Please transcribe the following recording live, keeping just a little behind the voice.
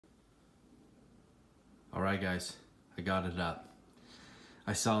All right, guys, I got it up.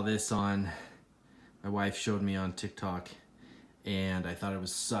 I saw this on, my wife showed me on TikTok, and I thought it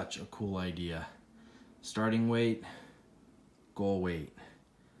was such a cool idea. Starting weight, goal weight,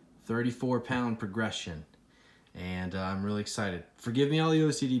 34-pound progression. And I'm really excited. Forgive me all the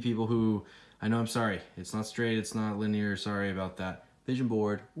OCD people who, I know I'm sorry, it's not straight, it's not linear, sorry about that. Vision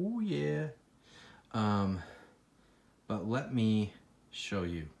board, ooh yeah. But let me show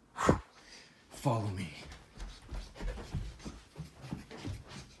you. Follow me.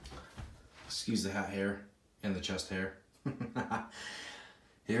 Excuse the hat hair and the chest hair.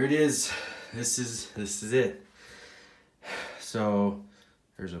 Here it is. This is it. So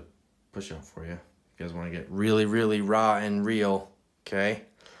here's a push-up for you. You guys want to get really, really raw and real, okay?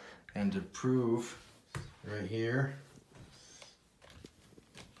 And to prove, right here.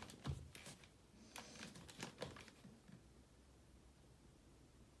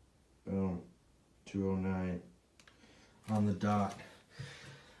 Boom. 209 on the dot.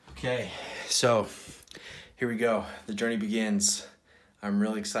 Okay, so here we go. The journey begins. I'm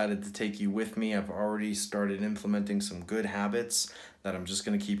really excited to take you with me. I've already started implementing some good habits that I'm just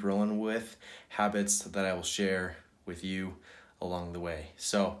gonna keep rolling with, habits that I will share with you along the way.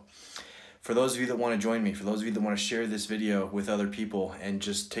 So for those of you that wanna join me, for those of you that wanna share this video with other people and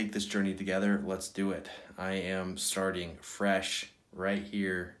just take this journey together, let's do it. I am starting fresh right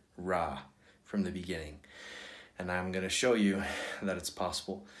here, raw from the beginning. And I'm gonna show you that it's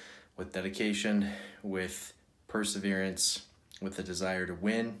possible with dedication, with perseverance, with the desire to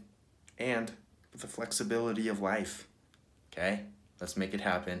win, and with the flexibility of life. Okay? Let's make it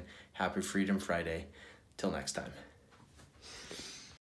happen. Happy Freedom Friday. Till next time.